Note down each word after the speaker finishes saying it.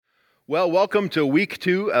Well, welcome to week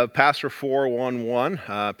 2 of Pastor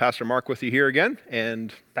 411. Pastor Mark with you here again,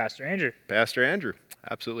 and Pastor Andrew. Pastor Andrew,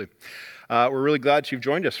 absolutely. We're really glad you've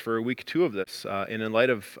joined us for week 2 of this. And in light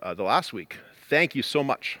of the last week, thank you so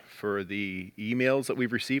much for the emails that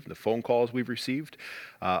we've received, the phone calls we've received.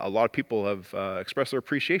 A lot of people have expressed their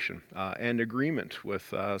appreciation and agreement with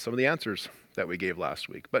some of the answers that we gave last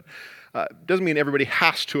week. But doesn't mean everybody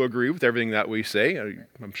has to agree with everything that we say.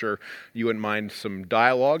 I'm sure you wouldn't mind some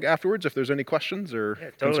dialogue afterwards if there's any questions or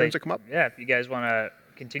concerns that come up. Yeah, if you guys want to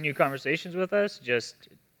continue conversations with us, just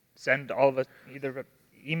send all of us either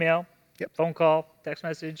email, phone call, text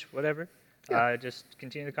message, whatever. Just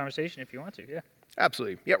continue the conversation if you want to,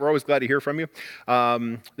 Absolutely. Yeah, we're always glad to hear from you.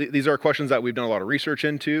 These are questions that we've done a lot of research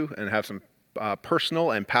into and have some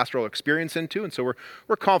personal and pastoral experience into, and so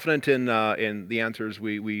we're confident in the answers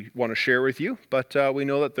we want to share with you, but we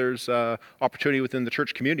know that there's opportunity within the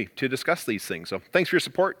church community to discuss these things. So thanks for your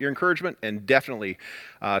support, your encouragement, and definitely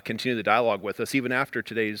continue the dialogue with us even after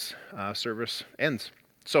today's service ends.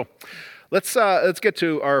 So let's get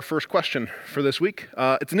to our first question for this week.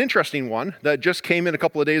 It's an interesting one that just came in a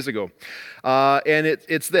couple of days ago, and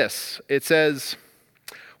it's this. It says,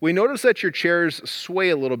 "We notice that your chairs sway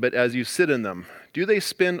a little bit as you sit in them. Do they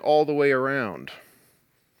spin all the way around?"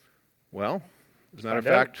 Well, as a matter of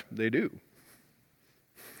fact, they do.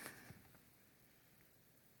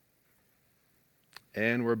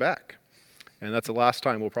 And we're back. And that's the last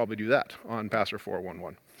time we'll probably do that on Pastor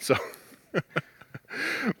 411. So,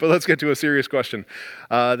 but let's get to a serious question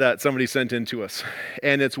that somebody sent in to us.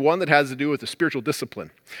 And it's one that has to do with a spiritual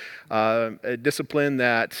discipline. A discipline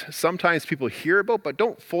that sometimes people hear about but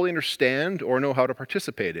don't fully understand or know how to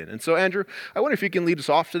participate in. And so, Andrew, I wonder if you can lead us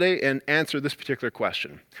off today and answer this particular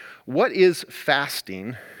question. What is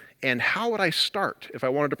fasting, and how would I start if I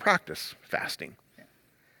wanted to practice fasting?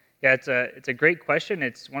 Yeah, it's a great question.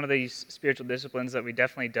 It's one of these spiritual disciplines that we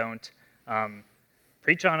definitely don't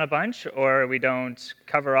preach on a bunch, or we don't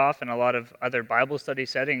cover off in a lot of other Bible study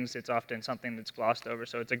settings. It's often something that's glossed over.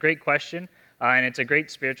 So it's a great question, and it's a great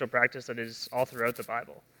spiritual practice that is all throughout the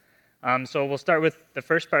Bible. So we'll start with the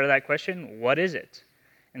first part of that question. What is it?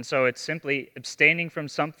 And so it's simply abstaining from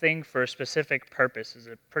something for a specific purpose. It's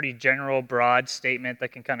a pretty general, broad statement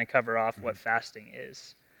that can kind of cover off what fasting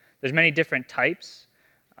is. There's many different types.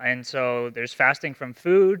 And so there's fasting from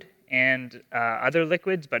food and other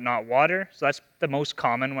liquids, but not water. So that's the most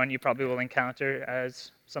common one you probably will encounter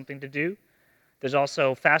as something to do. There's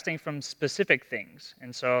also fasting from specific things.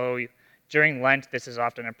 And so during Lent, this is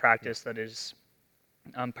often a practice that is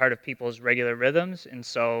part of people's regular rhythms. And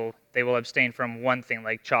so they will abstain from one thing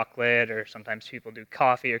like chocolate, or sometimes people do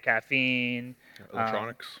coffee or caffeine.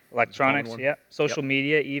 Electronics, yeah. Social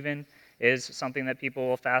media even is something that people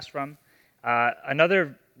will fast from.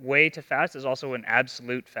 Another way to fast is also an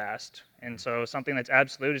absolute fast. And so something that's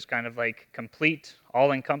absolute is kind of like complete,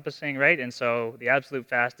 all-encompassing, right? And so the absolute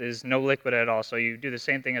fast is no liquid at all. So you do the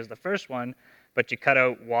same thing as the first one, but you cut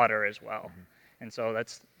out water as well. And so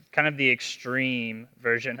that's kind of the extreme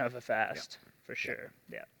version of a fast, for sure.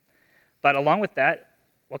 Yeah. But along with that,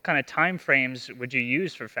 what kind of time frames would you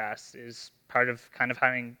use for fasts is part of kind of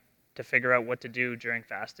having to figure out what to do during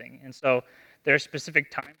fasting. And so there are specific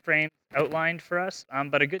time frames outlined for us,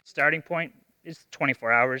 but a good starting point is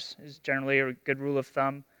 24 hours is generally a good rule of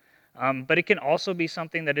thumb. But it can also be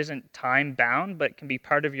something that isn't time-bound, but can be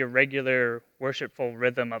part of your regular worshipful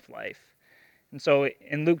rhythm of life. And so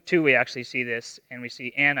in Luke 2, we actually see this, and we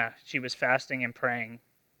see Anna. She was fasting and praying.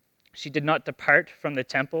 She did not depart from the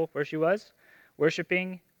temple where she was,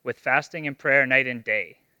 worshiping with fasting and prayer night and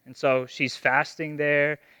day. And so she's fasting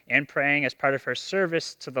there and praying as part of her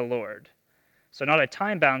service to the Lord. So not a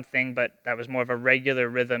time-bound thing, but that was more of a regular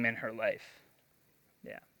rhythm in her life.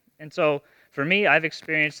 Yeah. And so for me, I've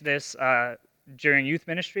experienced this during youth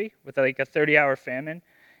ministry with like a 30-hour famine.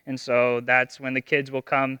 And so that's when the kids will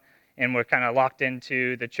come and we're kind of locked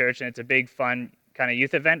into the church, and it's a big, fun kind of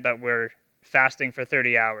youth event, but we're fasting for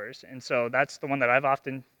 30 hours. And so that's the one that I've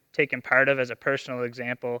often taken part of as a personal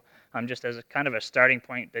example, just as a kind of a starting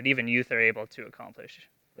point that even youth are able to accomplish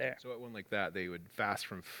there. So at one like that, they would fast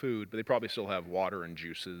from food, but they probably still have water and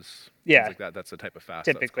juices. Yeah. Things like that. That's the type of fast.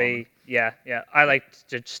 Typically, yeah. I like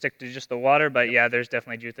to stick to just the water, but yeah, there's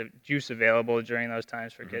definitely juice available during those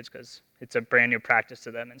times for kids because it's a brand new practice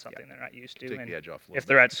to them and something they're not used to. Take the edge off a little if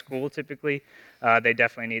they're at school, typically, they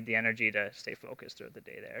definitely need the energy to stay focused throughout the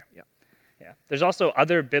day there. Yeah. Yeah. There's also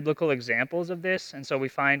other biblical examples of this, and so we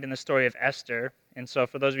find in the story of Esther. And so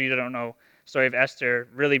for those of you that don't know, story of Esther,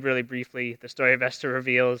 really, really briefly, the story of Esther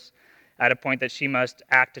reveals at a point that she must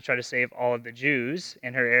act to try to save all of the Jews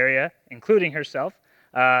in her area, including herself.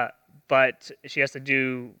 But she has to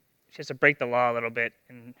do has to break the law a little bit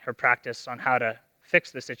in her practice on how to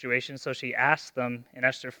fix the situation. So she asked them in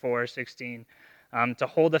Esther 4:16 to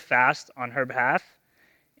hold a fast on her behalf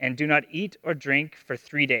and do not eat or drink for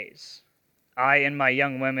 3 days. I and my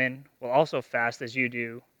young women will also fast as you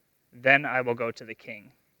do. Then I will go to the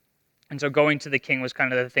king. And so going to the king was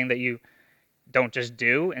kind of the thing that you don't just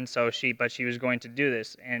do. And so she was going to do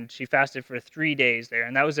this. And she fasted for 3 days there.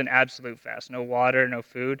 And that was an absolute fast. No water, no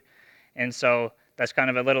food. And so that's kind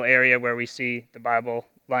of a little area where we see the Bible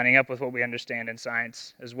lining up with what we understand in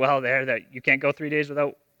science as well there, that you can't go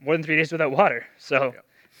more than 3 days without water. So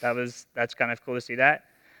that's kind of cool to see that.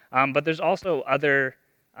 But there's also other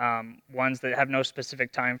ones that have no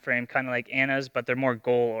specific time frame, kind of like Anna's, but they're more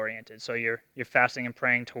goal-oriented. So you're fasting and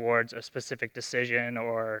praying towards a specific decision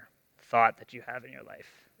or thought that you have in your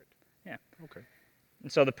life. Yeah. Okay.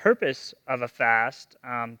 And so the purpose of a fast,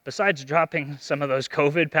 besides dropping some of those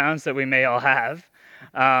COVID pounds that we may all have,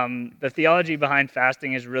 the theology behind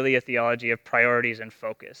fasting is really a theology of priorities and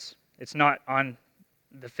focus. It's not on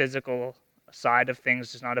the physical side of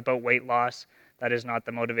things. It's not about weight loss. That is not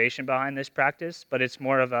the motivation behind this practice, but it's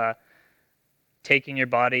more of a taking your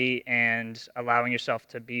body and allowing yourself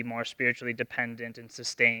to be more spiritually dependent and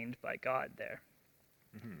sustained by God there.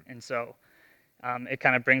 Mm-hmm. And so it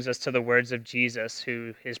kind of brings us to the words of Jesus,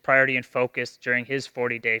 who his priority and focus during his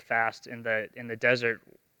 40-day fast in the desert,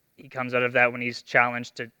 he comes out of that when he's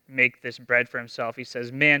challenged to make this bread for himself. He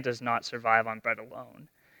says, man does not survive on bread alone.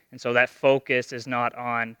 And so that focus is not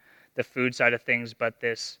on the food side of things, but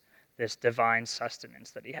this divine sustenance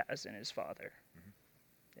that he has in his Father. Mm-hmm.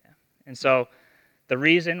 Yeah. And so the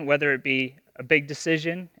reason, whether it be a big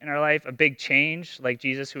decision in our life, a big change, like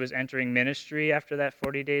Jesus who was entering ministry after that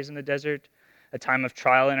 40 days in the desert, a time of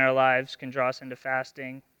trial in our lives can draw us into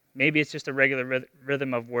fasting. Maybe it's just a regular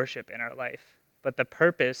rhythm of worship in our life. But the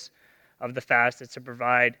purpose of the fast is to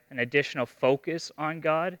provide an additional focus on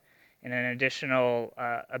God and an additional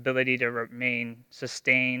ability to remain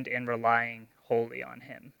sustained and relying wholly on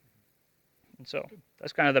him. And so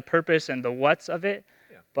that's kind of the purpose and the what's of it.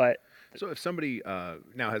 Yeah. But so if somebody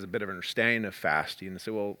now has a bit of an understanding of fasting and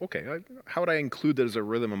say, well, okay, how would I include that as a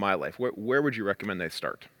rhythm of my life? Where would you recommend they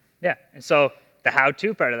start? Yeah, and so the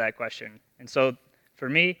how-to part of that question. And so for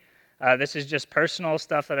me, this is just personal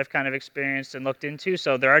stuff that I've kind of experienced and looked into.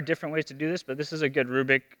 So there are different ways to do this, but this is a good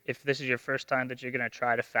rubric if this is your first time that you're going to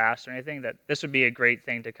try to fast or anything, that this would be a great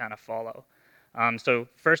thing to kind of follow. So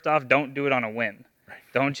first off, don't do it on a whim. Right.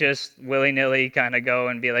 Don't just willy-nilly kind of go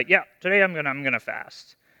and be like, yeah, today I'm gonna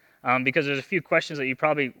fast. Because there's a few questions that you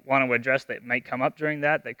probably want to address that might come up during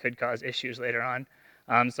that could cause issues later on.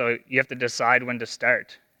 So you have to decide when to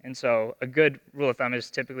start. And so a good rule of thumb is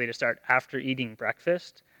typically to start after eating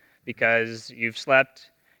breakfast, because you've slept,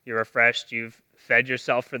 you're refreshed, you've fed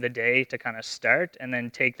yourself for the day to kind of start, and then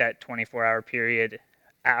take that 24-hour period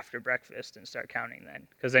after breakfast and start counting then.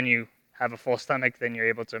 Because then you have a full stomach, then you're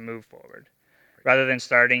able to move forward. Rather than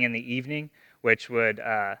starting in the evening, which would,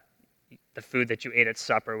 the food that you ate at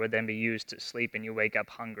supper would then be used to sleep, and you wake up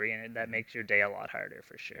hungry, and that makes your day a lot harder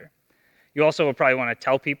for sure. You also will probably want to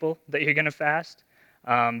tell people that you're going to fast,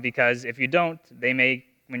 because if you don't, they may,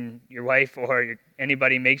 when your wife or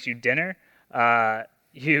anybody makes you dinner,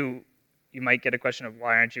 you might get a question of,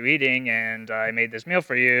 why aren't you eating? And I made this meal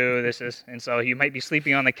for you. And so you might be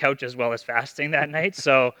sleeping on the couch as well as fasting that night.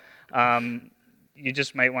 So you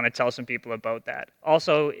just might want to tell some people about that.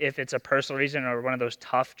 Also, if it's a personal reason or one of those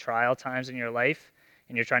tough trial times in your life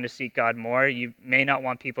and you're trying to seek God more, you may not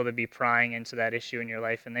want people to be prying into that issue in your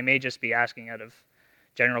life, and they may just be asking out of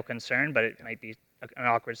general concern, but it might be an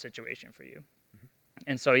awkward situation for you. Mm-hmm.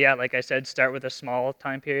 And so, yeah, like I said, start with a small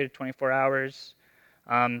time period, 24 hours,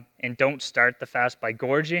 and don't start the fast by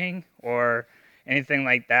gorging or anything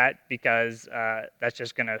like that, because that's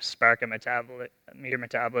just going to spark your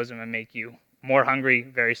metabolism and make you more hungry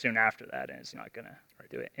very soon after that, and it's not going to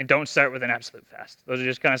do it. And don't start with an absolute fast. Those are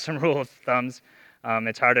just kind of some rule of thumbs.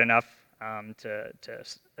 It's hard enough to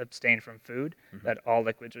abstain from food, mm-hmm. that all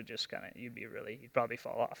liquids would just kind of, you'd probably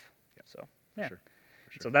fall off. Yep. So, yeah. Sure.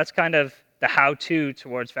 So that's kind of the how-to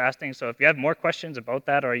towards fasting. So if you have more questions about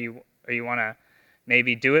that, or you want to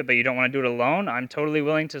maybe do it, but you don't want to do it alone, I'm totally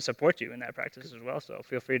willing to support you in that practice as well. So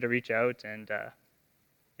feel free to reach out, and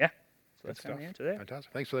so that's kind of the answer there.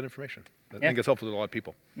 Fantastic. Thanks for that information. I think it's helpful to a lot of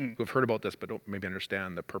people who have heard about this but don't maybe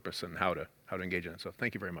understand the purpose and how to engage in it. So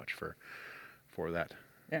thank you very much for that.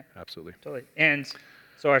 Yeah, absolutely. Totally. And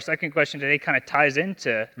so our second question today kind of ties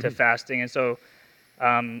into fasting. And so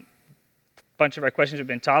a bunch of our questions have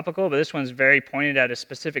been topical, but this one's very pointed at a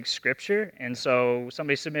specific scripture. And so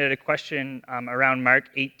somebody submitted a question around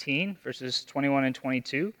Mark 18, verses 21 and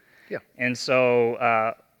 22. Yeah. And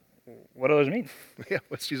so what do those mean? Yeah,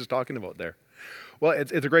 what's Jesus talking about there? Well,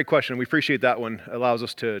 it's a great question. We appreciate that one. It allows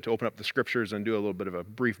us to open up the scriptures and do a little bit of a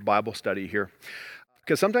brief Bible study here.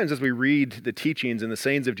 Because sometimes as we read the teachings and the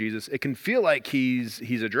sayings of Jesus, it can feel like he's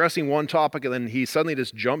addressing one topic and then he suddenly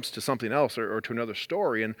just jumps to something else or to another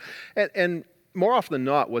story. And more often than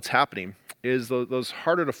not, what's happening is those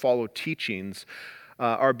harder to follow teachings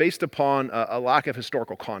are based upon a lack of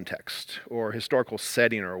historical context or historical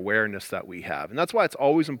setting or awareness that we have. And that's why it's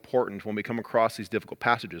always important when we come across these difficult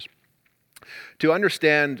passages to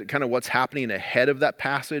understand kind of what's happening ahead of that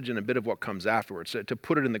passage and a bit of what comes afterwards, to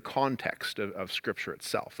put it in the context of Scripture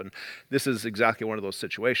itself. And this is exactly one of those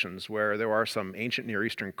situations where there are some ancient Near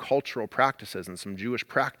Eastern cultural practices and some Jewish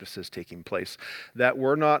practices taking place that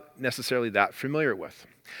we're not necessarily that familiar with.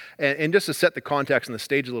 And just to set the context and the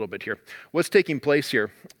stage a little bit here, what's taking place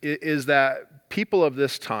here is that people of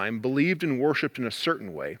this time believed and worshiped in a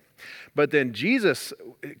certain way. But then Jesus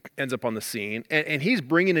ends up on the scene, and he's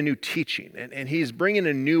bringing a new teaching, and he's bringing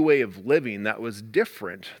a new way of living that was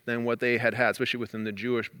different than what they had, especially within the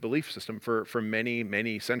Jewish belief system for many,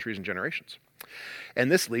 many centuries and generations.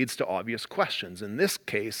 And this leads to obvious questions. In this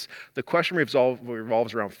case, the question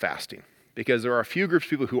revolves around fasting, because there are a few groups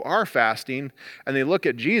of people who are fasting, and they look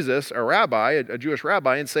at Jesus, a rabbi, a Jewish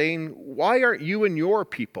rabbi, and saying, why aren't you and your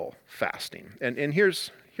people fasting? And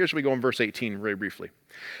here's where we go in verse 18 really briefly.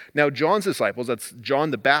 Now, John's disciples, that's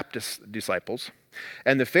John the Baptist's disciples,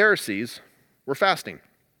 and the Pharisees were fasting.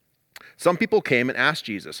 Some people came and asked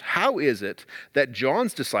Jesus, how is it that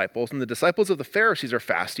John's disciples and the disciples of the Pharisees are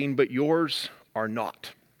fasting, but yours are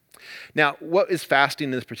not? Now, what is fasting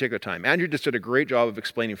in this particular time? Andrew just did a great job of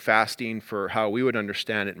explaining fasting for how we would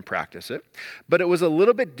understand it and practice it, but it was a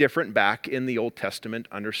little bit different back in the Old Testament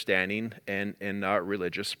understanding and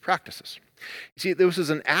religious practices. You see, this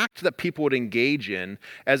was an act that people would engage in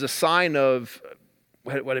as a sign of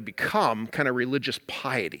what had become kind of religious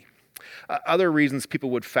piety. Other reasons people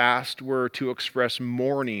would fast were to express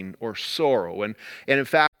mourning or sorrow. And in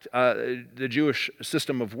fact, the Jewish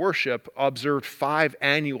system of worship observed 5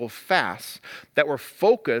 annual fasts that were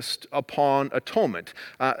focused upon atonement,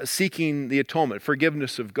 seeking the atonement,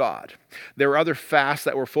 forgiveness of God. There were other fasts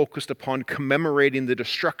that were focused upon commemorating the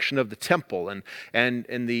destruction of the temple and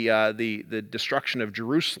the destruction of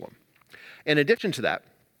Jerusalem. In addition to that,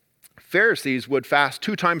 Pharisees would fast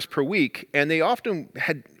 2 times per week, and they often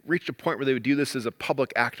had reached a point where they would do this as a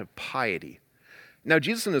public act of piety. Now,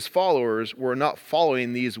 Jesus and his followers were not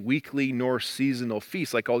following these weekly nor seasonal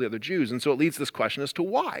feasts like all the other Jews, and so it leads to this question as to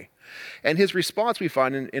why. And his response we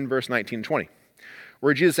find in verse 19 and 20,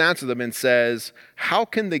 where Jesus answers them and says, how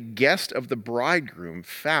can the guest of the bridegroom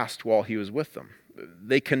fast while he was with them?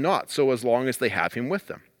 They cannot, so as long as they have him with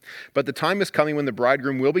them. But the time is coming when the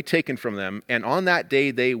bridegroom will be taken from them, and on that day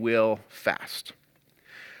they will fast.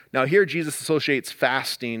 Now here Jesus associates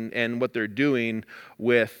fasting and what they're doing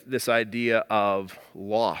with this idea of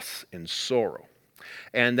loss and sorrow,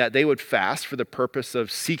 and that they would fast for the purpose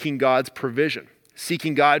of seeking God's provision,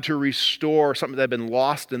 seeking God to restore something that had been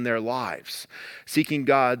lost in their lives, seeking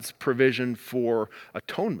God's provision for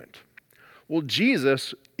atonement. Well,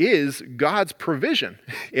 Jesus is God's provision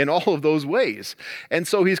in all of those ways. And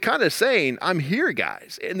so he's kind of saying, I'm here,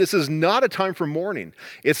 guys. And this is not a time for mourning.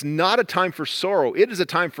 It's not a time for sorrow. It is a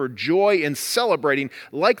time for joy and celebrating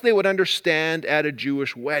like they would understand at a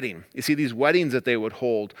Jewish wedding. You see, these weddings that they would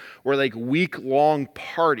hold were like week-long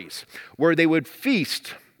parties where they would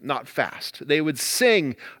feast, not fast. They would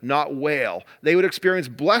sing, not wail. They would experience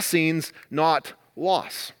blessings, not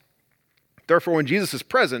loss. Therefore, when Jesus is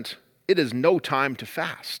present, it is no time to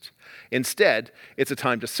fast. Instead, it's a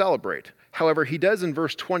time to celebrate. However, he does in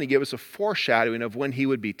verse 20 give us a foreshadowing of when he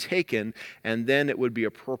would be taken, and then it would be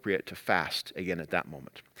appropriate to fast again at that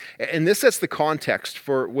moment. And this sets the context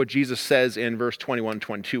for what Jesus says in verse 21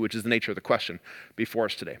 22, which is the nature of the question before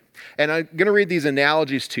us today. And I'm going to read these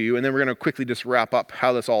analogies to you, and then we're going to quickly just wrap up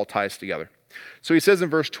how this all ties together. So he says in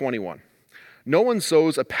verse 21, no one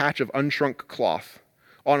sews a patch of unshrunk cloth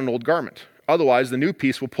on an old garment. Otherwise, the new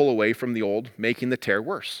piece will pull away from the old, making the tear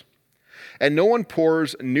worse. And no one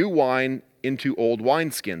pours new wine into old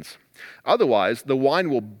wineskins. Otherwise, the wine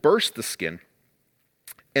will burst the skin,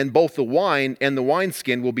 and both the wine and the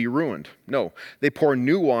wineskin will be ruined. No, they pour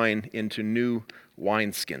new wine into new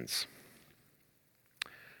wineskins.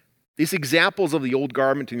 These examples of the old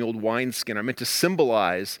garment and the old wineskin are meant to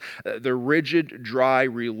symbolize the rigid, dry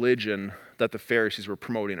religion that the Pharisees were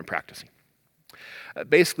promoting and practicing.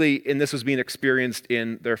 Basically, and this was being experienced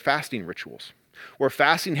in their fasting rituals, where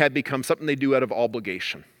fasting had become something they do out of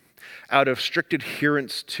obligation, out of strict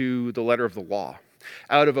adherence to the letter of the law,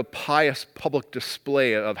 out of a pious public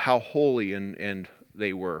display of how holy and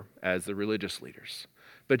they were as the religious leaders.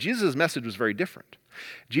 But Jesus' message was very different.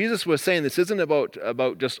 Jesus was saying this isn't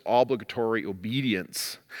about just obligatory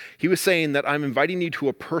obedience. He was saying that I'm inviting you to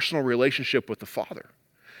a personal relationship with the Father.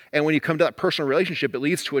 And when you come to that personal relationship, it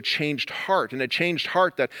leads to a changed heart, and a changed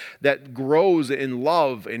heart that grows in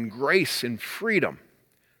love and grace and freedom.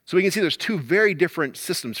 So we can see there's two very different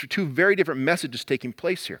systems, two very different messages taking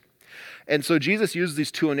place here. And so Jesus uses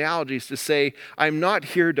these two analogies to say, I'm not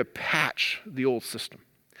here to patch the old system.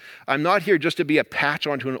 I'm not here just to be a patch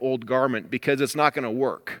onto an old garment, because it's not going to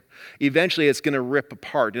work. Eventually it's going to rip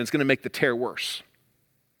apart and it's going to make the tear worse.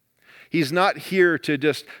 He's not here to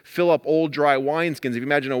just fill up old dry wineskins. If you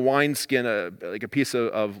imagine a wineskin, like a piece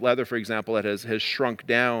of leather, for example, that has shrunk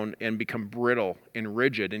down and become brittle and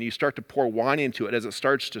rigid, and you start to pour wine into it, as it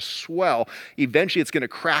starts to swell, eventually it's going to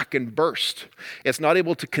crack and burst. It's not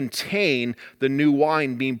able to contain the new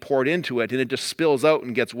wine being poured into it, and it just spills out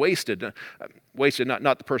and gets wasted. Wasted,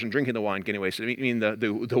 not the person drinking the wine getting wasted. I mean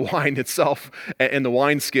the wine itself and the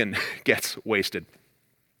wineskin gets wasted.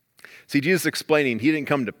 See, Jesus explaining he didn't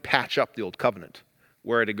come to patch up the old covenant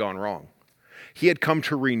where it had gone wrong. He had come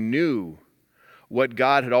to renew what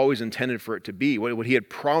God had always intended for it to be, what he had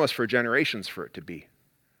promised for generations for it to be.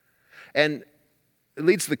 And it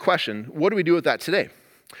leads to the question, what do we do with that today?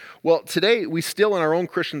 Well, today, we still, in our own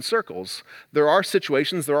Christian circles, there are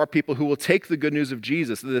situations, there are people who will take the good news of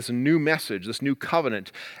Jesus, this new message, this new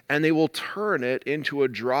covenant, and they will turn it into a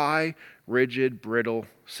dry, rigid, brittle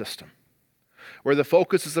system, where the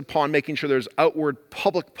focus is upon making sure there's outward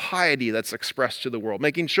public piety that's expressed to the world,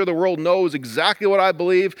 making sure the world knows exactly what I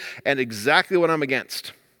believe and exactly what I'm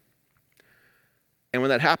against. And when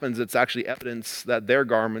that happens, it's actually evidence that their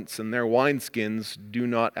garments and their wineskins do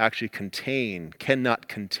not actually cannot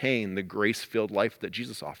contain the grace-filled life that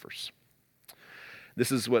Jesus offers. This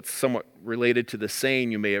is what's somewhat related to the saying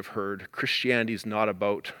you may have heard, Christianity is not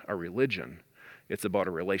about a religion, it's about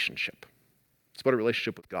a relationship. It's about a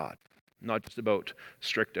relationship with God, not just about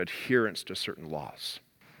strict adherence to certain laws.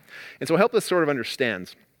 And so help us sort of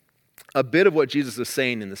understand a bit of what Jesus is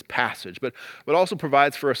saying in this passage, but also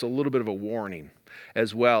provides for us a little bit of a warning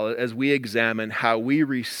as well as we examine how we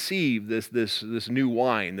receive this new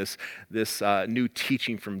wine, this new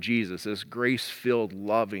teaching from Jesus, this grace-filled,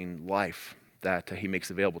 loving life that he makes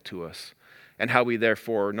available to us, and how we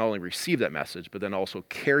therefore not only receive that message, but then also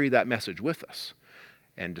carry that message with us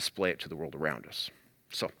and display it to the world around us.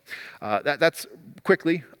 So that's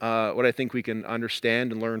quickly what I think we can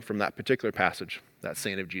understand and learn from that particular passage, that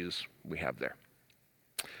saying of Jesus we have there.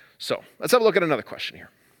 So let's have a look at another question here.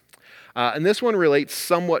 And this one relates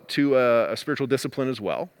somewhat to a spiritual discipline as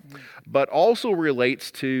well, but also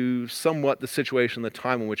relates to somewhat the situation, the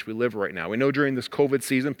time in which we live right now. We know during this COVID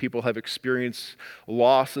season, people have experienced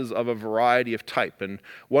losses of a variety of type. And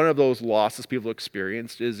one of those losses people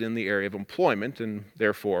experienced is in the area of employment, and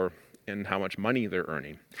therefore in how much money they're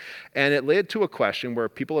earning. And it led to a question where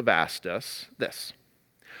people have asked us this: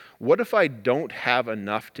 what if I don't have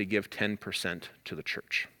enough to give 10% to the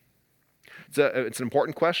church? It's an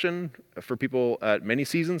important question for people at many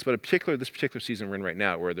seasons, but in particular this particular season we're in right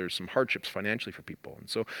now, where there's some hardships financially for people. And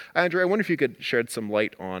so, Andrew, I wonder if you could shed some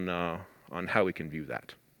light on how we can view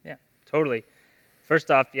that. Yeah, totally.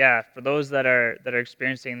 First off, for those that are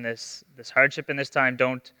experiencing this hardship in this time,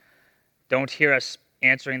 don't hear us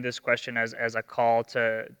answering this question as a call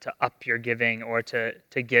to up your giving or to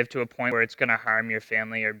give to a point where it's going to harm your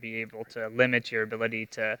family or be able to limit your ability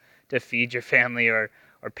to feed your family or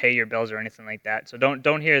pay your bills or anything like that. So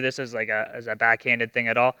don't hear this as as a backhanded thing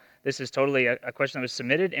at all. This is totally a question that was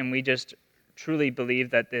submitted, and we just truly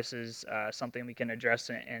believe that this is something we can address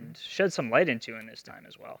and shed some light into in this time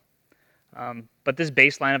as well. But this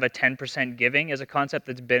baseline of a 10% giving is a concept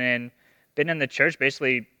that's been in the church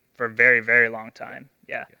basically for a very, very long time.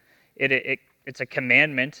 Yeah. It's a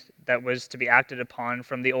commandment that was to be acted upon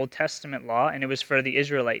from the Old Testament law, and it was for the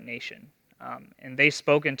Israelite nation. And they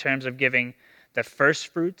spoke in terms of giving the first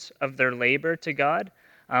fruits of their labor to God,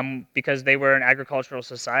 because they were an agricultural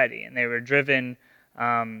society, and they were driven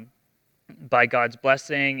by God's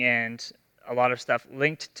blessing and a lot of stuff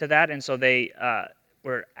linked to that. And so they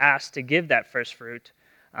were asked to give that first fruit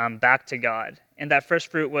back to God. And that first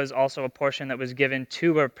fruit was also a portion that was given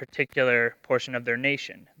to a particular portion of their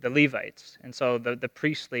nation, the Levites, and so the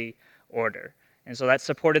priestly order. And so that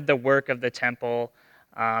supported the work of the temple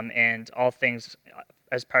and all things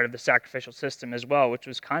as part of the sacrificial system as well, which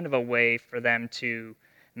was kind of a way for them to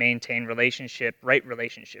maintain right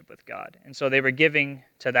relationship with God. And so they were giving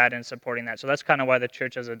to that and supporting that. So that's kind of why the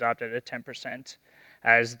church has adopted a 10%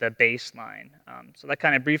 as the baseline. So that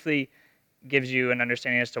kind of briefly gives you an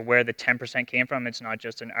understanding as to where the 10% came from. It's not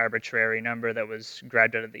just an arbitrary number that was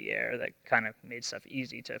grabbed out of the air that kind of made stuff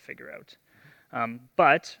easy to figure out.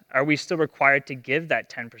 But are we still required to give that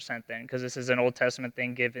 10% then? Because this is an Old Testament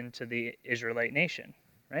thing given to the Israelite nation,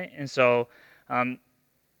 right? And so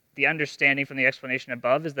the understanding from the explanation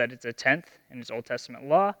above is that it's a tenth in its Old Testament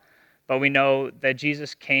law, but we know that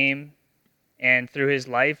Jesus came, and through his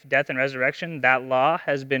life, death, and resurrection, that law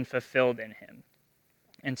has been fulfilled in him.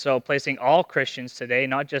 And so placing all Christians today,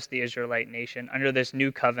 not just the Israelite nation, under this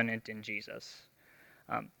new covenant in Jesus.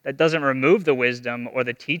 That doesn't remove the wisdom or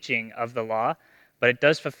the teaching of the law, but it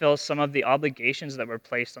does fulfill some of the obligations that were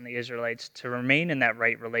placed on the Israelites to remain in that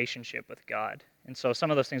right relationship with God. And so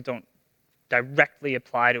some of those things don't directly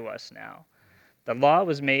apply to us now. The law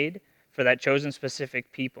was made for that chosen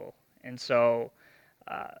specific people. And so,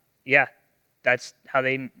 that's how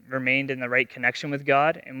they remained in the right connection with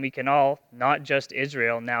God. And we can all, not just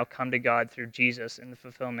Israel, now come to God through Jesus in the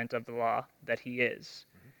fulfillment of the law that he is.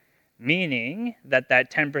 Meaning that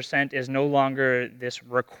 10% is no longer this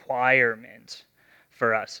requirement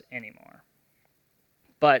for us anymore.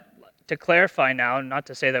 But to clarify now, not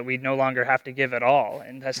to say that we no longer have to give at all,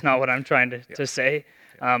 and that's not what I'm trying to say.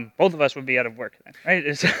 Both of us would be out of work then, right?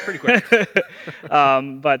 It's Pretty quick.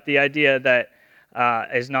 But the idea that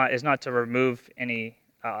is not to remove any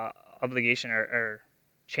obligation or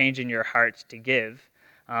change in your heart to give,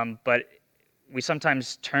 but we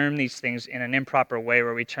sometimes term these things in an improper way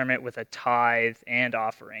where we term it with a tithe and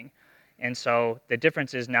offering. And so the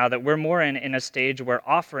difference is now that we're more in a stage where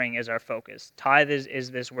offering is our focus. Tithe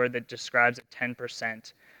is this word that describes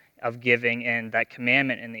 10% of giving and that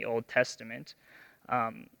commandment in the Old Testament.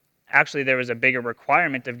 Actually, there was a bigger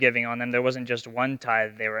requirement of giving on them. There wasn't just one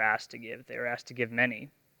tithe they were asked to give. They were asked to give many.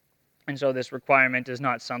 And so this requirement is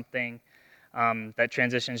not something that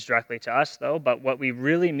transitions directly to us, though. But what we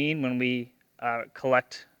really mean when we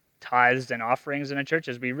collect tithes and offerings in a church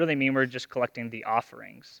is we really mean we're just collecting the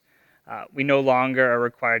offerings. We no longer are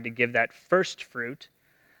required to give that first fruit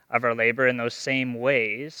of our labor in those same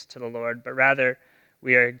ways to the Lord, but rather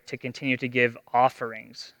we are to continue to give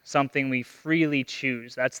offerings, something we freely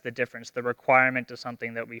choose. That's the difference. The requirement is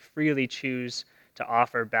something that we freely choose to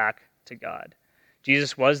offer back to God.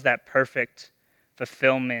 Jesus was that perfect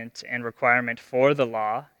fulfillment and requirement for the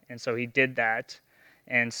law, and so he did that.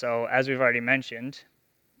 And so, as we've already mentioned,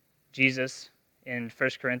 Jesus in 1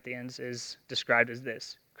 Corinthians is described as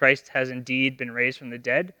this: Christ has indeed been raised from the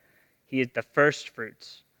dead. He is the first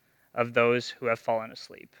fruits of those who have fallen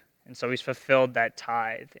asleep. And so he's fulfilled that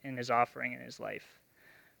tithe in his offering in his life.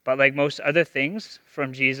 But like most other things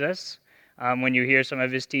from Jesus, when you hear some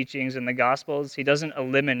of his teachings in the Gospels, he doesn't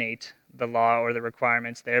eliminate the law or the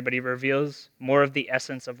requirements there, but he reveals more of the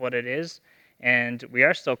essence of what it is. And we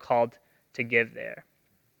are still called to give there.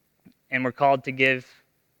 And we're called to give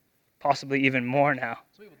possibly even more now.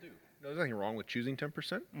 Some people do. There's nothing wrong with choosing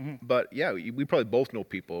 10%. But yeah, we probably both know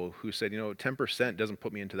people who said, 10% doesn't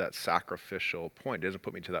put me into that sacrificial point. It doesn't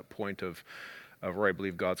put me to that point of where I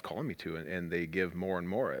believe God's calling me to, and they give more and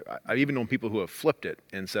more. I've even known people who have flipped it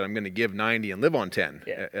and said, I'm going to give 90 and live on 10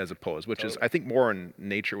 as opposed, which is, I think, more in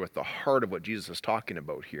nature with the heart of what Jesus is talking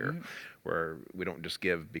about here, where we don't just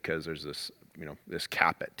give because there's this, this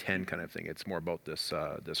cap at 10 kind of thing. It's more about this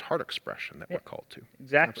heart expression that we're called to.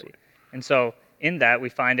 Exactly. Absolutely. And so in that, we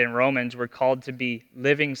find in Romans, we're called to be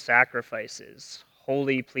living sacrifices,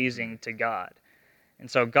 wholly pleasing to God. And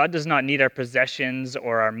so God does not need our possessions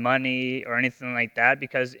or our money or anything like that,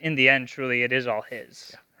 because in the end, truly, it is all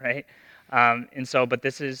his, right? But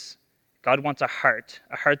God wants a heart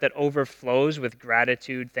that overflows with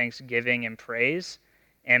gratitude, thanksgiving, and praise.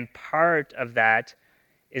 And part of that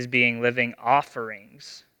is living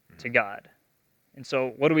offerings to God. And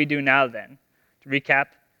so what do we do now then? To recap,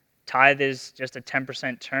 tithe is just a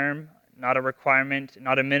 10% term, not a requirement,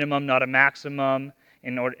 not a minimum, not a maximum.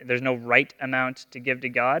 There's no right amount to give to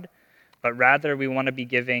God, but rather we want to be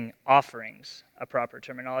giving offerings. A proper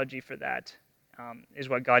terminology for that is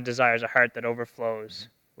what God desires, a heart that overflows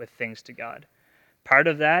with things to God. Part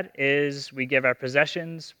of that is we give our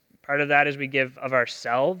possessions. Part of that is we give of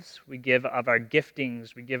ourselves. We give of our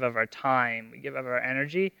giftings. We give of our time. We give of our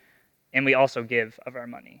energy. And we also give of our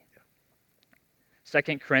money.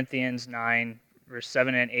 2 Corinthians 9, verse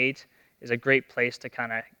 7 and 8 is a great place to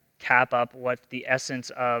kind of cap up what the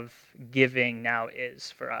essence of giving now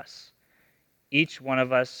is for us. Each one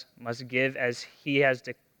of us must give as he has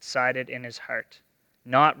decided in his heart,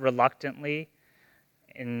 not reluctantly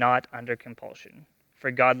and not under compulsion.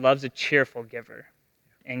 For God loves a cheerful giver,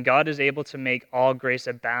 and God is able to make all grace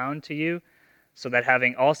abound to you, so that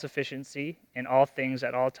having all sufficiency in all things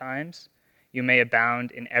at all times, you may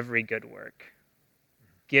abound in every good work.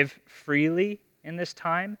 Give freely in this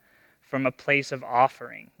time from a place of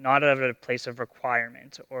offering, not out of a place of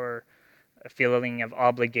requirement or a feeling of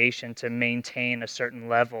obligation to maintain a certain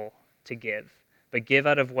level to give, but give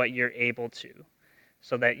out of what you're able to,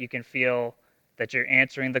 so that you can feel that you're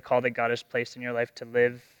answering the call that God has placed in your life to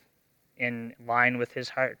live in line with his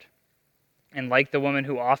heart. And like the woman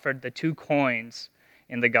who offered the 2 coins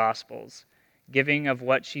in the Gospels, giving of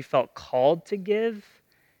what she felt called to give,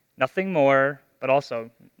 nothing more, but also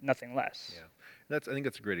nothing less. Yeah. I think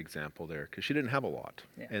that's a great example there, because she didn't have a lot.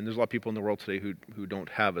 Yeah. And there's a lot of people in the world today who don't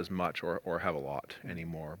have as much or have a lot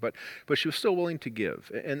anymore. But she was still willing to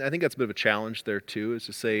give. And I think that's a bit of a challenge there too, is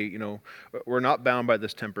to say, we're not bound by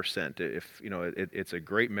this 10%. If, it's a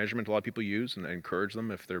great measurement a lot of people use, and I encourage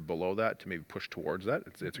them, if they're below that, to maybe push towards that.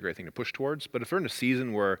 It's a great thing to push towards. But if they're in a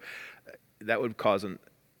season where that would cause a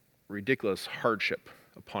ridiculous hardship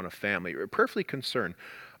upon a family, or prayerfully concerned,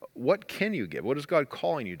 what can you give? What is God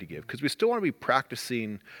calling you to give? Because we still want to be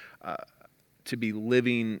practicing to be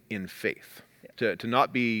living in faith, to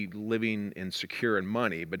not be living in secure in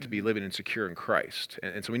money, but to be living in secure in Christ.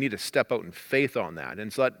 And so we need to step out in faith on that.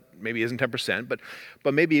 And so that maybe isn't 10%,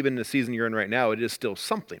 but maybe even in the season you're in right now, it is still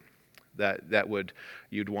something that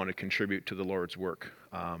you'd want to contribute to the Lord's work.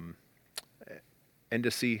 And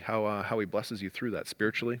to see how he blesses you through that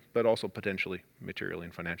spiritually, but also potentially materially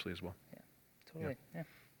and financially as well. Yeah, totally. Yeah.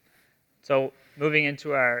 So moving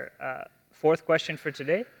into our 4th question for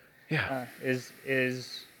today,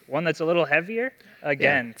 is one that's a little heavier.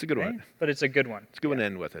 Again, it's a good one, but it's a good one. It's a good one to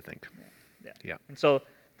end with, I think. Yeah. And so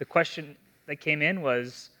the question that came in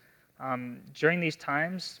was, during these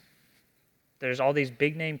times, there's all these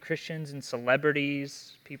big name Christians and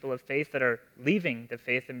celebrities, people of faith that are leaving the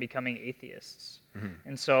faith and becoming atheists. Mm-hmm.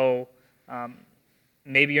 And so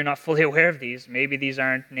maybe you're not fully aware of these. Maybe these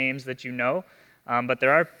aren't names that you know. But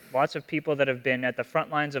there are lots of people that have been at the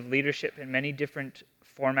front lines of leadership in many different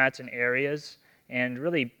formats and areas, and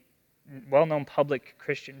really well-known public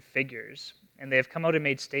Christian figures. And they have come out and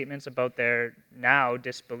made statements about their now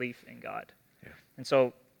disbelief in God. Yeah. And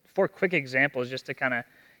so 4 quick examples just to kind of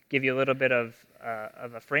give you a little bit of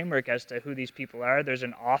a framework as to who these people are. There's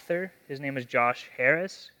an author. His name is Josh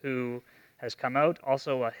Harris, who has come out.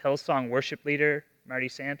 Also a Hillsong worship leader, Marty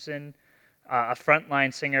Sampson. A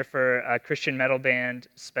frontline singer for a Christian metal band,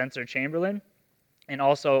 Spencer Chamberlain, and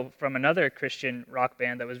also from another Christian rock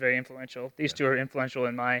band that was very influential. These 2 are influential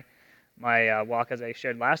in my walk, as I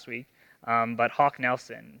shared last week, but Hawk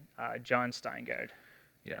Nelson, John Steingard.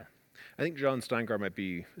 Yeah. I think John Steingard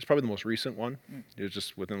is probably the most recent one. It was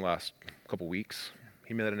just within the last couple weeks.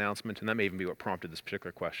 He made that announcement, and that may even be what prompted this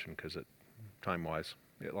particular question, because time-wise,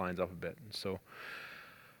 it lines up a bit. And so,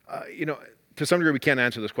 to some degree, we can't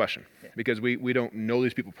answer this question because we don't know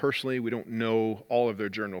these people personally. We don't know all of their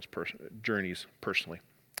journeys personally.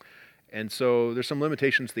 And so there's some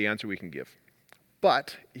limitations to the answer we can give.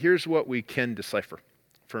 But here's what we can decipher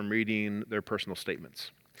from reading their personal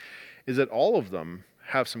statements, is that all of them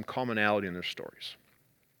have some commonality in their stories.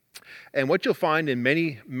 And what you'll find in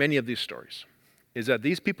many, many of these stories is that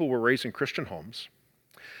these people were raised in Christian homes,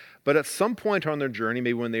 but at some point on their journey,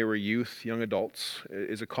 maybe when they were youth, young adults,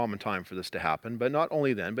 is a common time for this to happen, but not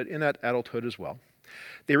only then, but in that adulthood as well,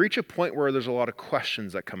 they reach a point where there's a lot of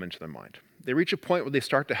questions that come into their mind. They reach a point where they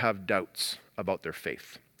start to have doubts about their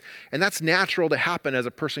faith. And that's natural to happen as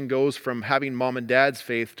a person goes from having mom and dad's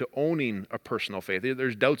faith to owning a personal faith.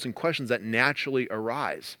 There's doubts and questions that naturally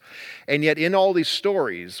arise. And yet in all these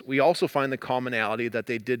stories, we also find the commonality that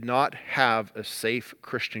they did not have a safe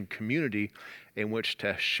Christian community in which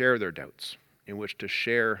to share their doubts, in which to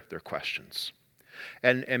share their questions.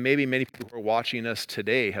 And maybe many people who are watching us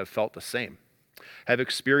today have felt the same, have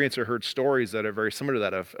experienced or heard stories that are very similar to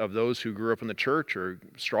that of those who grew up in the church or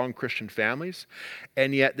strong Christian families,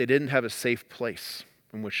 and yet they didn't have a safe place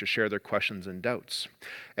in which to share their questions and doubts.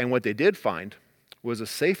 And what they did find was a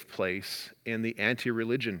safe place in the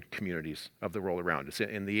anti-religion communities of the world around us,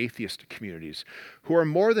 in the atheist communities, who are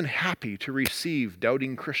more than happy to receive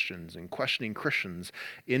doubting Christians and questioning Christians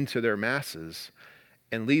into their masses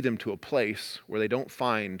and lead them to a place where they don't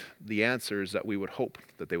find the answers that we would hope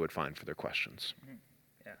that they would find for their questions.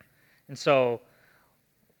 Yeah. And so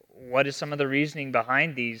what is some of the reasoning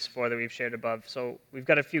behind these 4 that we've shared above? So we've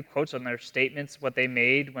got a few quotes on their statements, what they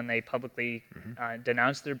made when they publicly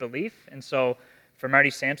denounced their belief. And so for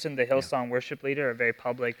Marty Sampson, the Hillsong worship leader, a very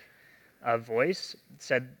public voice,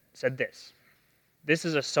 said this. This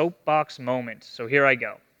is a soapbox moment, so here I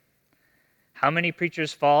go. How many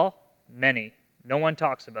preachers fall? Many. No one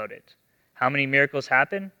talks about it. How many miracles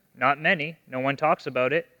happen? Not many. No one talks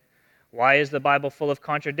about it. Why is the Bible full of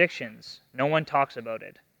contradictions? No one talks about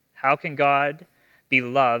it. How can God be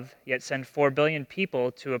love, yet send 4 billion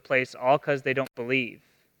people to a place all because they don't believe?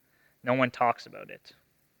 No one talks about it.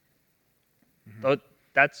 Mm-hmm.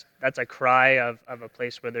 That's a cry of a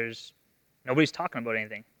place where nobody's talking about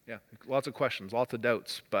anything. Yeah, lots of questions, lots of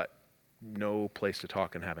doubts, but no place to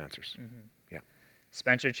talk and have answers. Mm-hmm. Yeah.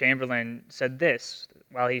 Spencer Chamberlain said this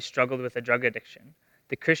while he struggled with a drug addiction.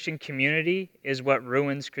 The Christian community is what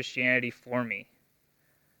ruins Christianity for me.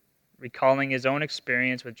 Recalling his own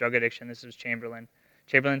experience with drug addiction, this is Chamberlain.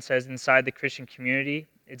 Chamberlain says, inside the Christian community,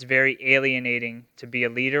 it's very alienating to be a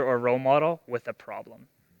leader or role model with a problem.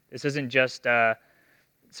 This isn't just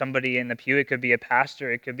somebody in the pew. It could be a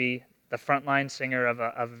pastor. It could be the frontline singer of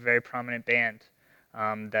a very prominent band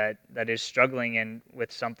that is struggling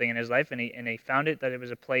with something in his life, and he found that it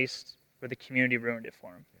was a place where the community ruined it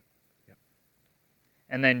for him. Yeah.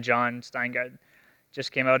 And then John Steingard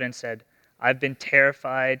just came out and said, I've been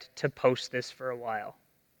terrified to post this for a while.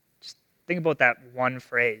 Just think about that one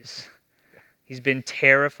phrase. Yeah. He's been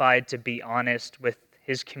terrified to be honest with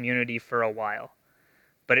his community for a while.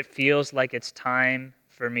 But it feels like it's time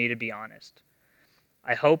for me to be honest.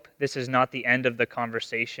 I hope this is not the end of the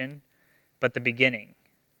conversation, but the beginning.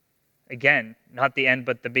 Again, not the end,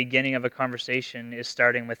 but the beginning of a conversation is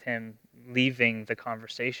starting with him leaving the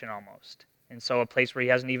conversation almost. And so a place where he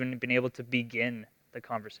hasn't even been able to begin the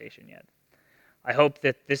conversation yet. I hope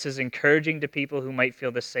that this is encouraging to people who might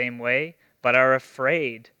feel the same way, but are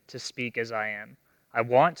afraid to speak as I am. I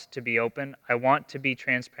want to be open. I want to be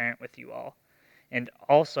transparent with you all. And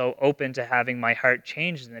also open to having my heart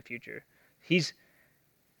changed in the future.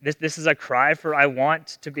 This is a cry for I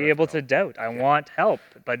want to be able to doubt. I want help,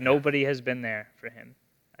 but nobody has been there for him.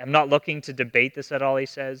 I'm not looking to debate this at all, he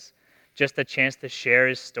says. Just a chance to share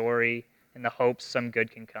his story in the hopes some good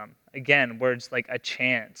can come. Again, words like a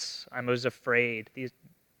chance. I was afraid.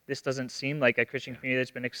 This doesn't seem like a Christian community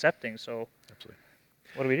that's been accepting, so absolutely.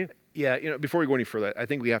 What do we do? Yeah, before we go any further, I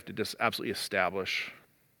think we have to just absolutely establish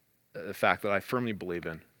the fact that I firmly believe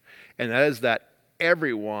in, and that is that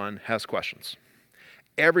everyone has questions.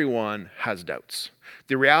 Everyone has doubts.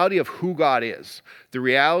 The reality of who God is, the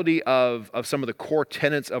reality of some of the core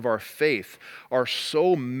tenets of our faith are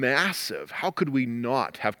so massive. How could we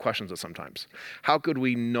not have questions at some times? How could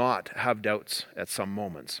we not have doubts at some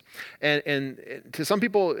moments? And to some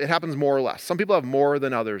people, it happens more or less. Some people have more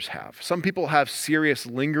than others have. Some people have serious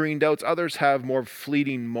lingering doubts. Others have more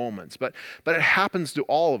fleeting moments. But it happens to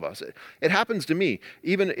all of us. It happens to me,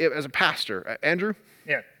 even as a pastor. Andrew?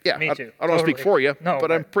 Yeah, me too. I don't want to speak for you,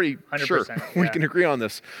 but I'm pretty 100%, sure we can agree on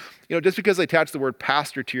this. Just because I attach the word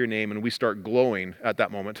pastor to your name and we start glowing at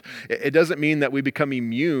that moment, it doesn't mean that we become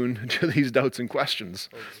immune to these doubts and questions.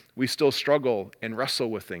 We still struggle and wrestle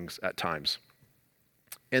with things at times.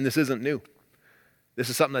 And this isn't new. This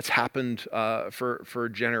is something that's happened for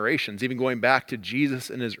generations, even going back to Jesus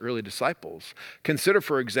and his early disciples. Consider,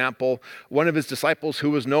 for example, one of his disciples who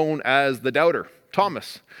was known as the doubter,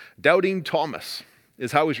 Thomas. Doubting Thomas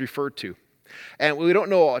is how he's referred to. And we don't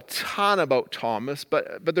know a ton about Thomas,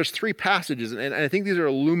 but there's 3 passages, and I think these are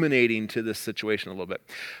illuminating to this situation a little bit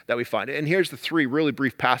that we find. And here's the 3 really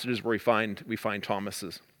brief passages where we find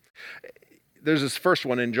Thomas's. There's this first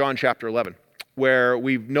one in John chapter 11, where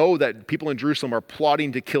we know that people in Jerusalem are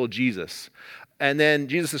plotting to kill Jesus. And then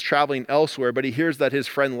Jesus is traveling elsewhere, but he hears that his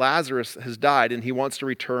friend Lazarus has died, and he wants to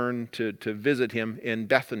return to visit him in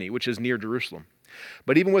Bethany, which is near Jerusalem.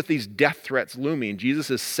 But even with these death threats looming, Jesus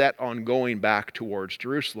is set on going back towards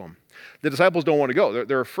Jerusalem. The disciples don't want to go.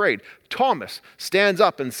 They're afraid. Thomas stands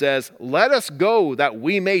up and says, "Let us go that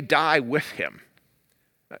we may die with him."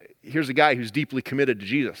 Here's a guy who's deeply committed to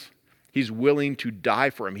Jesus. He's willing to die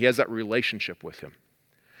for him. He has that relationship with him.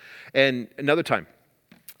 And another time,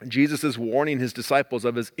 Jesus is warning his disciples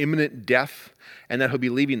of his imminent death and that he'll be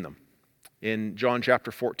leaving them in John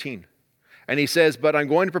chapter 14. And he says, "But I'm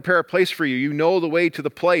going to prepare a place for you. You know the way to the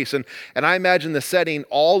place." And I imagine the setting,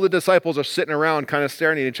 all the disciples are sitting around kind of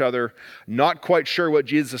staring at each other, not quite sure what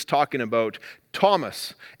Jesus is talking about.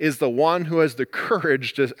 Thomas is the one who has the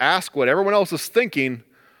courage to ask what everyone else is thinking,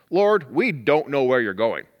 "Lord, we don't know where you're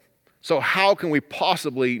going. So how can we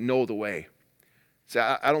possibly know the way?" See,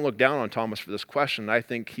 I don't look down on Thomas for this question. I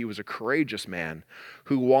think he was a courageous man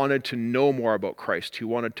who wanted to know more about Christ, who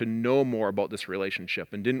wanted to know more about this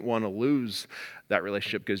relationship and didn't want to lose that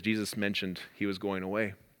relationship because Jesus mentioned he was going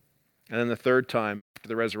away. And then the third time, after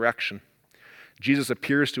the resurrection, Jesus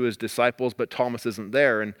appears to his disciples, but Thomas isn't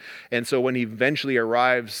there. And so when he eventually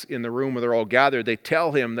arrives in the room where they're all gathered, they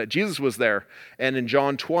tell him that Jesus was there. And in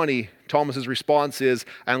John 20, Thomas's response is,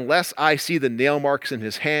 "Unless I see the nail marks in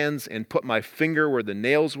his hands and put my finger where the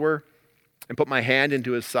nails were and put my hand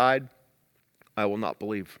into his side, I will not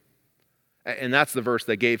believe. And that's the verse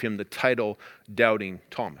that gave him the title, Doubting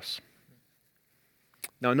Thomas.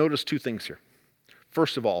 Now notice two things here.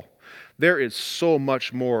 First of all, there is so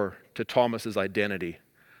much more to Thomas's identity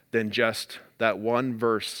than just that one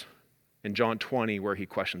verse in John 20 where he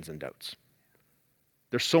questions and doubts.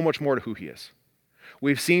 There's so much more to who he is.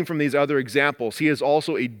 We've seen from these other examples, he is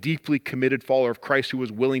also a deeply committed follower of Christ who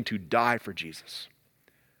was willing to die for Jesus.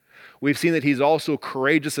 We've seen that he's also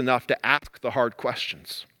courageous enough to ask the hard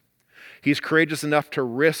questions. He's courageous enough to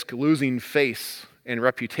risk losing face and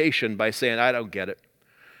reputation by saying, I don't get it.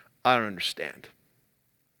 I don't understand.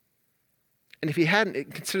 And if he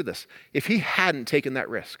hadn't, consider this, if he hadn't taken that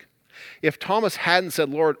risk, if Thomas hadn't said,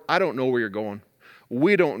 Lord, I don't know where you're going,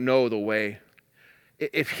 we don't know the way,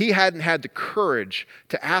 if he hadn't had the courage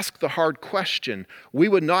to ask the hard question, we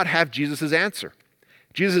would not have Jesus' answer.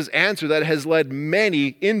 Jesus' answer that has led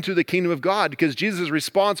many into the kingdom of God, because Jesus'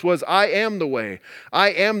 response was, I am the way, I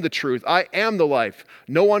am the truth, I am the life.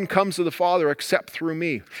 No one comes to the Father except through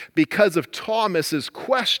me. Because of Thomas's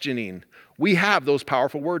questioning, we have those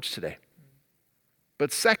powerful words today.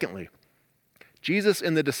 But secondly, Jesus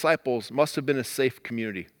and the disciples must have been a safe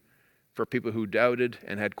community for people who doubted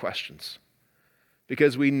and had questions.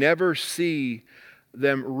 Because we never see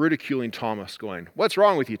them ridiculing Thomas, going, what's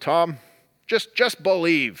wrong with you, Tom? Just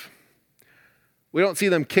believe. We don't see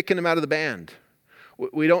them kicking him out of the band.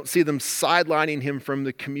 We don't see them sidelining him from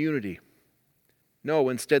the community. No,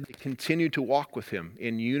 instead they continue to walk with him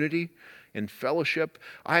in unity, in fellowship.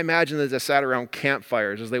 I imagine as they sat around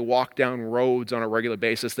campfires, as they walked down roads on a regular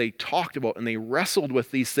basis, they talked about and they wrestled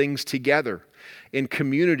with these things together in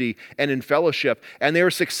community and in fellowship. And they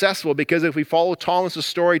were successful because if we follow Thomas'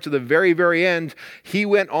 story to the very, very end, he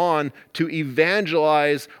went on to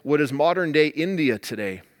evangelize what is modern day India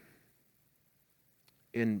today.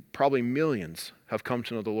 And probably millions have come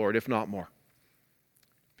to know the Lord, if not more.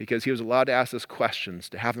 Because he was allowed to ask us questions,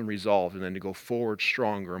 to have them resolved, and then to go forward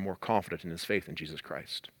stronger and more confident in his faith in Jesus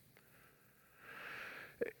Christ.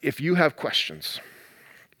 If you have questions,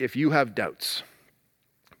 if you have doubts,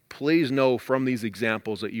 please know from these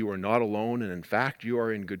examples that you are not alone, and in fact, you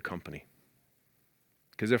are in good company.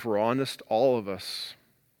 Because if we're honest, all of us,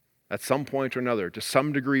 at some point or another, to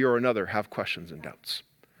some degree or another, have questions and doubts.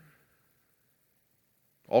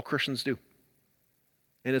 All Christians do.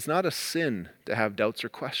 And it's not a sin to have doubts or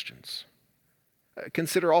questions.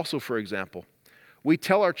 Consider also, for example, we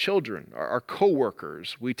tell our children, our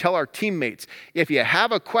co-workers, we tell our teammates, if you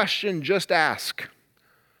have a question, just ask.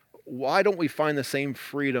 Why don't we find the same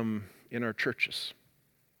freedom in our churches?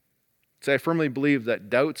 So I firmly believe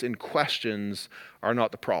that doubts and questions are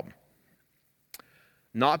not the problem.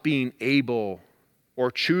 Not being able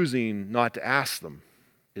or choosing not to ask them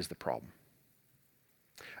is the problem.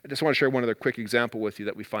 I just want to share one other quick example with you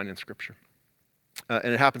that we find in Scripture.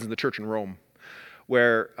 And it happens in the church in Rome,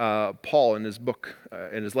 where Paul, in his book,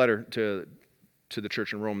 in his letter to the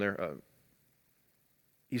church in Rome there,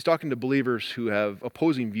 he's talking to believers who have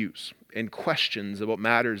opposing views and questions about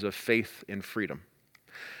matters of faith and freedom.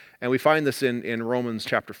 And we find this in Romans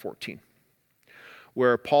chapter 14,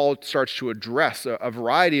 where Paul starts to address a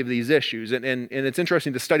variety of these issues. And it's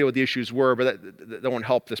interesting to study what the issues were, but that won't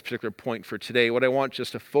help this particular point for today. What I want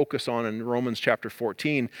just to focus on in Romans chapter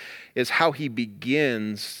 14 is how he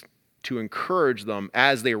begins to encourage them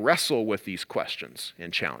as they wrestle with these questions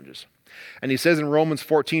and challenges. And he says in Romans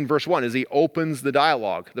 14, verse 1, as he opens the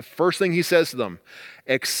dialogue, the first thing he says to them,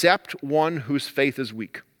 accept one whose faith is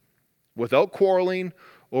weak, without quarreling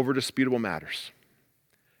over disputable matters.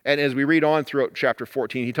 And as we read on throughout chapter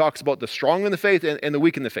 14, he talks about the strong in the faith and the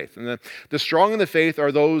weak in the faith. And the strong in the faith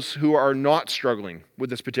are those who are not struggling with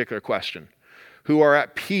this particular question, who are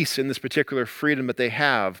at peace in this particular freedom that they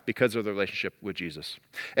have because of their relationship with Jesus.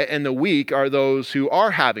 And the weak are those who are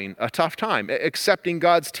having a tough time accepting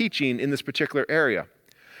God's teaching in this particular area.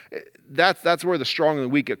 That's where the strong and the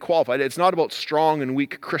weak get qualified. It's not about strong and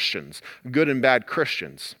weak Christians, good and bad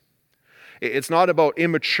Christians. It's not about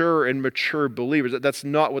immature and mature believers. That's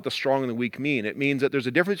not what the strong and the weak mean. It means that there's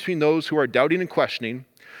a difference between those who are doubting and questioning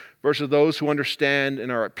versus those who understand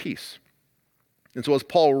and are at peace. And so as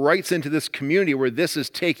Paul writes into this community where this is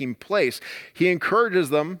taking place, he encourages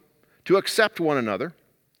them to accept one another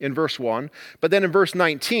in verse 1. But then in verse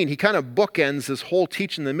 19, he kind of bookends this whole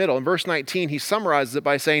teaching in the middle. In verse 19, he summarizes it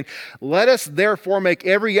by saying, let us therefore make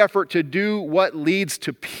every effort to do what leads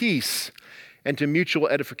to peace and to mutual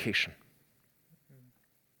edification.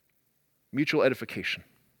 Mutual edification.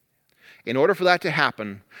 In order for that to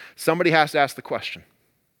happen, somebody has to ask the question.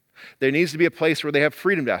 There needs to be a place where they have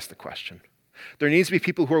freedom to ask the question. There needs to be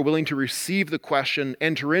people who are willing to receive the question,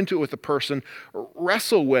 enter into it with the person,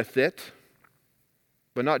 wrestle with it,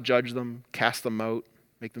 but not judge them, cast them out,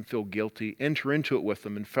 make them feel guilty. Enter into it with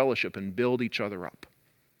them in fellowship and build each other up.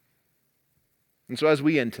 And so as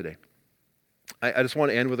we end today, I just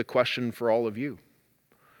want to end with a question for all of you.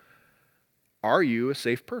 Are you a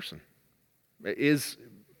safe person? Is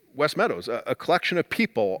West Meadows a collection of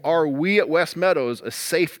people? Are we at West Meadows a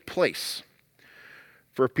safe place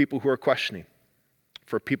for people who are questioning,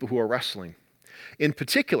 for people who are wrestling? In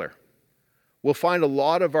particular, we'll find a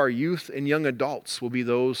lot of our youth and young adults will be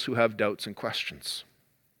those who have doubts and questions.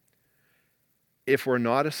 If we're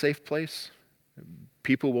not a safe place,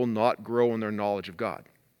 people will not grow in their knowledge of God.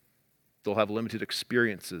 They'll have limited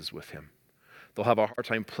experiences with Him. They'll have a hard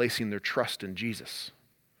time placing their trust in Jesus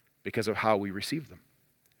because of how we receive them.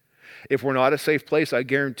 If we're not a safe place, I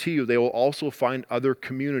guarantee you they will also find other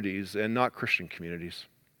communities and not Christian communities.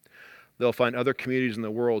 They'll find other communities in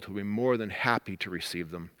the world who will be more than happy to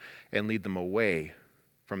receive them and lead them away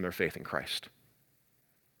from their faith in Christ.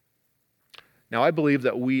 Now, I believe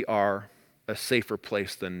that we are a safer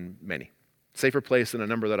place than many, safer place than a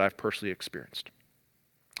number that I've personally experienced.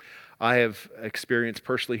 I have experienced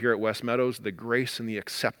personally here at West Meadows the grace and the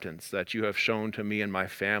acceptance that you have shown to me and my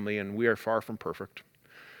family, and we are far from perfect.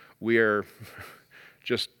 We are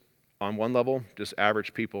just, on one level, just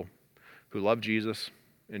average people who love Jesus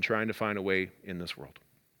and trying to find a way in this world.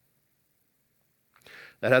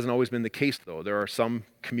 That hasn't always been the case, though. There are some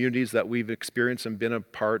communities that we've experienced and been a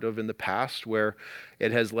part of in the past where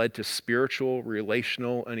it has led to spiritual,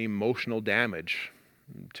 relational, and emotional damage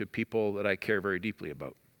to people that I care very deeply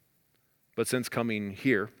about. But since coming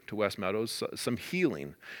here to West Meadows, some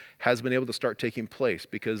healing has been able to start taking place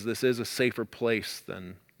because this is a safer place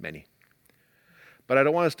than many. But I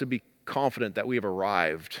don't want us to be confident that we have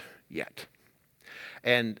arrived yet.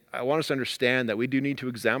 And I want us to understand that we do need to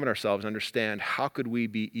examine ourselves and understand how could we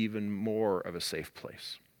be even more of a safe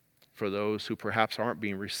place for those who perhaps aren't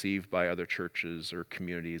being received by other churches or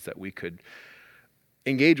communities, that we could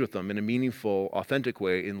engage with them in a meaningful, authentic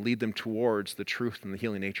way and lead them towards the truth and the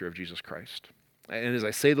healing nature of Jesus Christ. And as I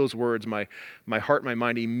say those words, my heart, my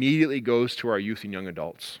mind immediately goes to our youth and young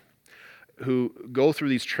adults who go through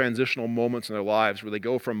these transitional moments in their lives where they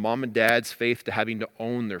go from mom and dad's faith to having to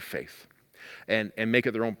own their faith and make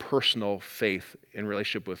it their own personal faith in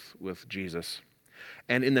relationship with Jesus.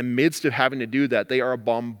 And in the midst of having to do that, they are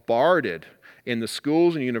bombarded in the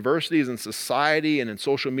schools and universities and society and in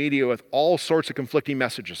social media with all sorts of conflicting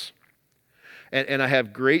messages. And I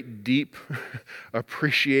have great, deep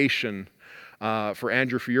appreciation for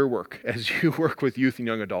Andrew, for your work as you work with youth and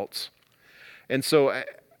young adults. And so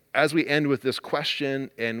as we end with this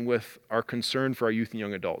question and with our concern for our youth and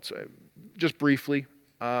young adults, just briefly,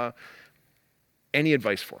 any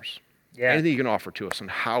advice for us? Yeah. Anything you can offer to us on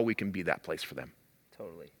how we can be that place for them?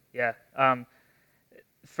 Totally. Yeah.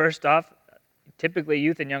 First off, typically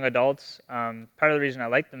youth and young adults, part of the reason I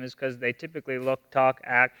like them is because they typically look, talk,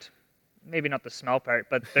 act, maybe not the smell part,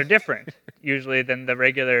 but they're different usually than the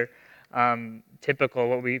regular, typical,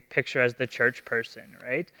 what we picture as the church person,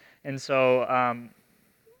 right? And so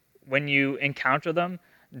when you encounter them,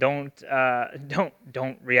 don't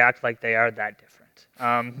react like they are that different.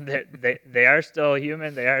 They are still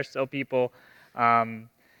human. They are still people. And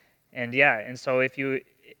so if you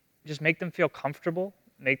just make them feel comfortable,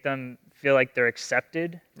 make them feel like they're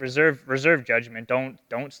accepted, reserve judgment.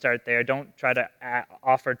 Don't start there. Don't try to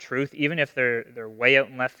offer truth, even if they're way out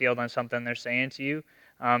in left field on something they're saying to you.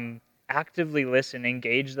 Actively listen,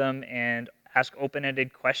 engage them, and ask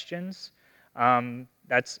open-ended questions.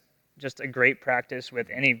 That's just a great practice with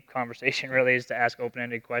any conversation, really, is to ask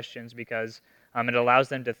open-ended questions because it allows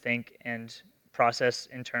them to think and process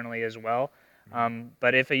internally as well.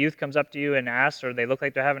 But if a youth comes up to you and asks, or they look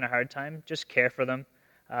like they're having a hard time, just care for them,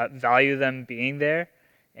 value them being there,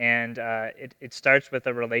 and it starts with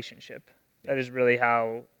a relationship. That is really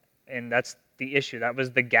how, and that's the issue. That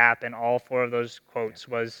was the gap in all four of those quotes,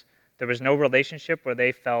 was there was no relationship where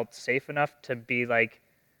they felt safe enough to be like,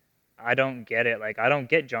 I don't get it. Like, I don't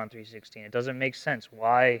get John 3:16. It doesn't make sense.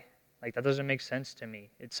 Why? Like, that doesn't make sense to me.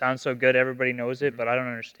 It sounds so good. Everybody knows it, but I don't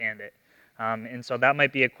understand it. And so that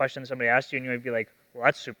might be a question somebody asked you, and you might be like, well,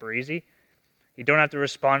 that's super easy. You don't have to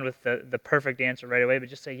respond with the perfect answer right away, but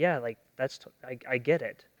just say, yeah, like, I get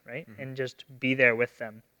it, right? Mm-hmm. And just be there with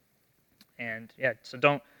them. And yeah, so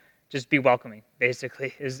don't, just be welcoming,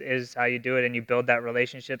 basically, is how you do it, and you build that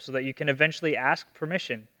relationship so that you can eventually ask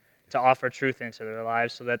permission to offer truth into their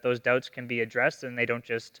lives so that those doubts can be addressed and they don't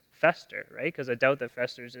just fester, right? Because a doubt that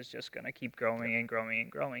festers is just going to keep growing and growing and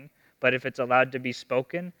growing. But if it's allowed to be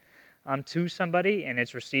spoken, to somebody and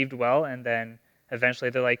it's received well, and then eventually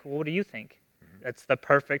they're like, well, what do you think? That's the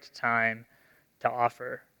perfect time to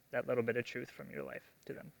offer that little bit of truth from your life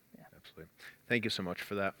to them. Yeah. Absolutely. Thank you so much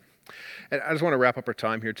for that. And I just want to wrap up our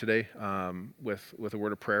time here today with a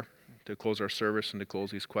word of prayer to close our service and to close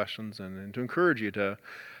these questions and to encourage you to,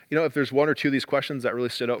 if there's one or two of these questions that really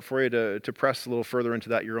stood out for you, to press a little further into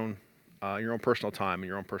that your own personal time and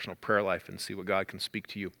your own personal prayer life and see what God can speak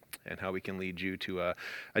to you and how we can lead you to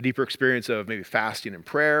a deeper experience of maybe fasting and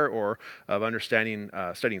prayer or of understanding,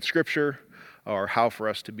 studying Scripture, or how for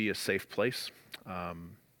us to be a safe place. So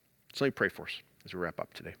let me pray for us as we wrap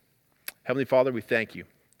up today. Heavenly Father, we thank you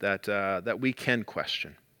that we can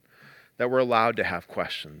question, that we're allowed to have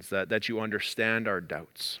questions, that you understand our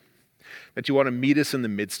doubts, that you want to meet us in the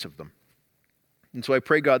midst of them. And so I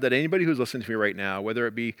pray, God, that anybody who's listening to me right now, whether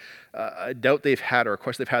it be a doubt they've had or a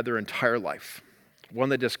question they've had their entire life, one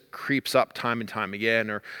that just creeps up time and time again,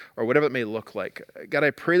 or whatever it may look like, God,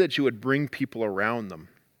 I pray that you would bring people around them.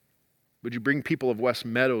 Would you bring people of West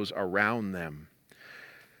Meadows around them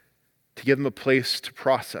to give them a place to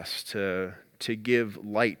process, to give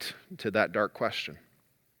light to that dark question,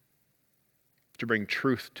 to bring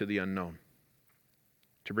truth to the unknown,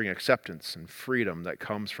 to bring acceptance and freedom that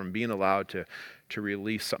comes from being allowed to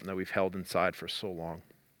release something that we've held inside for so long.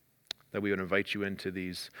 That we would invite you into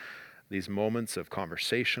these moments of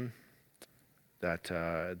conversation,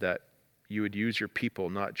 that you would use your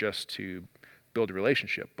people not just to build a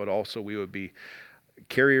relationship, but also we would be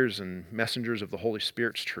carriers and messengers of the Holy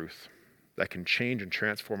Spirit's truth that can change and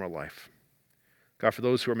transform our life. God, for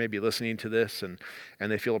those who are maybe listening to this and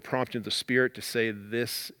they feel a prompting of the Spirit to say,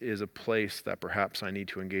 this is a place that perhaps I need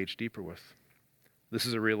to engage deeper with. This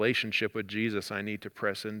is a relationship with Jesus I need to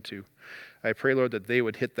press into. I pray, Lord, that they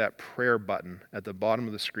would hit that prayer button at the bottom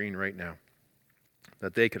of the screen right now,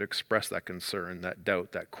 that they could express that concern, that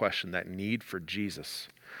doubt, that question, that need for Jesus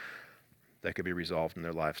that could be resolved in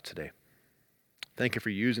their lives today. Thank you for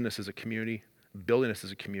using us as a community, building us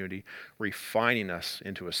as a community, refining us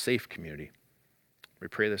into a safe community. We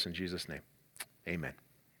pray this in Jesus' name. Amen.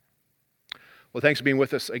 Well, thanks for being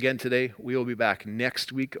with us again today. We will be back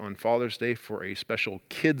next week on Father's Day for a special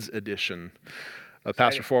kids edition of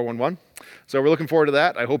Pastor 411. So we're looking forward to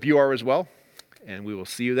that. I hope you are as well. And we will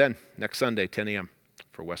see you then next Sunday, 10 a.m.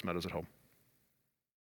 for West Meadows at Home.